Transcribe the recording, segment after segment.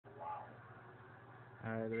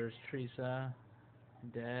Alright, there's Theresa,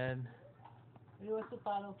 Dad, Hey, what's the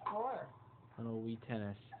final score? on a Wii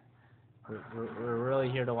Tennis. We're really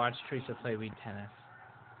here to watch Theresa play Wii Tennis.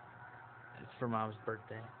 It's for Mom's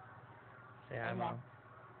birthday. Say hi, Hola. Mom.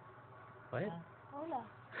 What? Hola.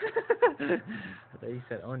 I thought you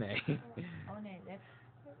said One. Oh, no, that's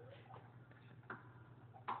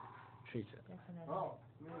Theresa. another. Oh,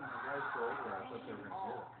 man, the guys go over there. I thought they were going to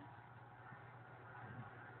get it.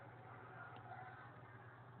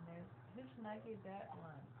 Who snuggied that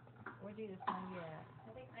one? Where'd you snuggie at?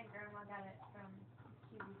 I think my grandma got it from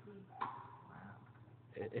QVC. Wow.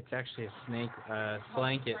 It's actually a snake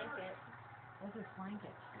blanket. What's a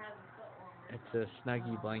blanket? It has a foot warmer. It's a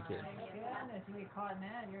snuggie blanket. My goodness, you get caught in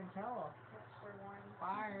that, you're in trouble. For warm.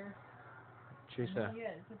 Fire. Theresa.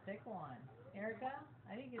 Yeah, it's a thick one. Erica,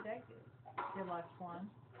 I didn't get that good luck one.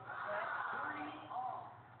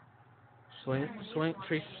 Swing,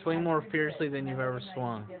 Theresa, swing more fiercely than you've ever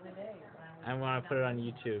swung. I want to put it on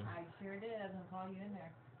YouTube. I sure did. I was going to call you in there.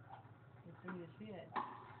 Just for you to see it.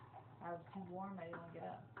 I was too warm. I didn't want to get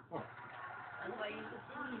up. That's why you should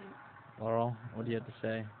see. Laurel, what do you have to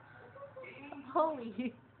say?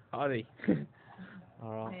 Holy. Howdy.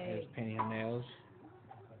 Laurel is Hey. painting her nails.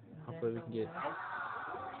 Hopefully we can get...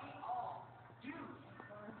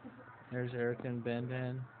 There's Erica and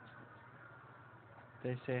Ben.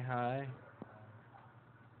 They say hi.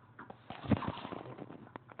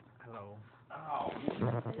 Hello.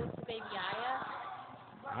 Is this baby Aya?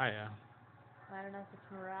 Hiya. I don't know if it's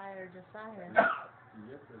Mariah or Josiah. You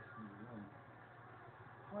get this in the room.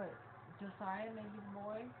 What? Josiah, maybe the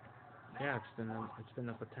boy? Yeah, it's been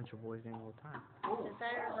a potential boy's name all the time.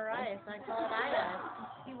 Josiah or Mariah, so I call it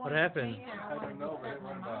Aya. What happened? I don't know, but it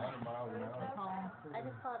went about 100 miles an hour. I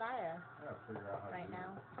just call it Aya I gotta figure out how to right do now.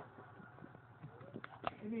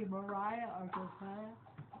 Maybe Mariah or Josiah?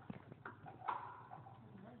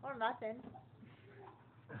 Or Muffin. it.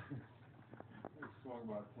 I swung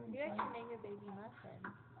about 10 You times. actually name your baby Muffin.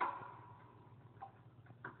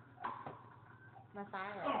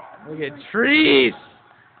 Messiah. Look at Trees!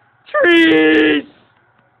 Trees!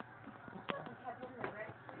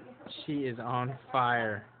 She is on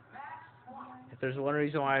fire. If there's one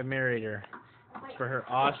reason why I married her, it's for her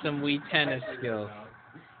awesome Wii Tennis skills.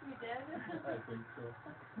 You did? I think so.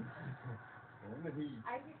 In the heat.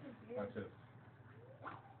 I get confused. Watch this.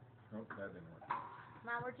 Nope, that didn't work.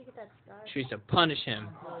 Mom, where'd you get that scar? Teresa, punish him.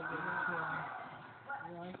 Really good too.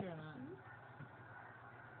 You like it or not?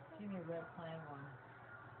 Give me a red plain one.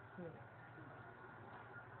 Here.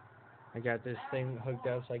 I got this thing hooked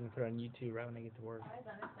up so I can put it on YouTube right when I get to work. I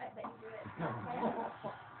bet you do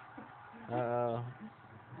it. Uh-oh.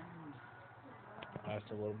 Lost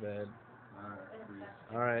a little bit. Alright, freeze.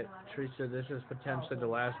 Alright, Teresa, this is potentially the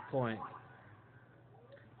last point.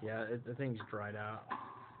 Yeah, the thing's dried out.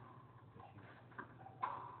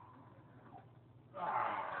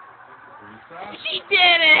 Teresa? She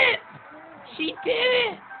did it! She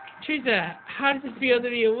did it! Teresa, how does it feel to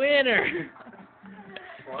be a winner?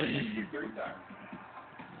 Well, 3 times.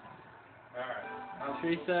 Alright.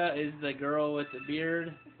 Teresa is the girl with the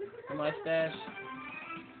beard, the mustache.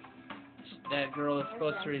 That girl is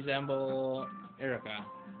supposed to resemble Erica.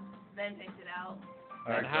 Then picked it out.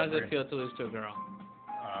 And how does it feel to lose to a girl?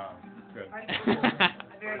 Good.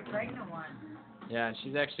 A very pregnant one. Yeah,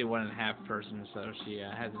 she's actually 1.5 person, so she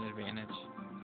has an advantage.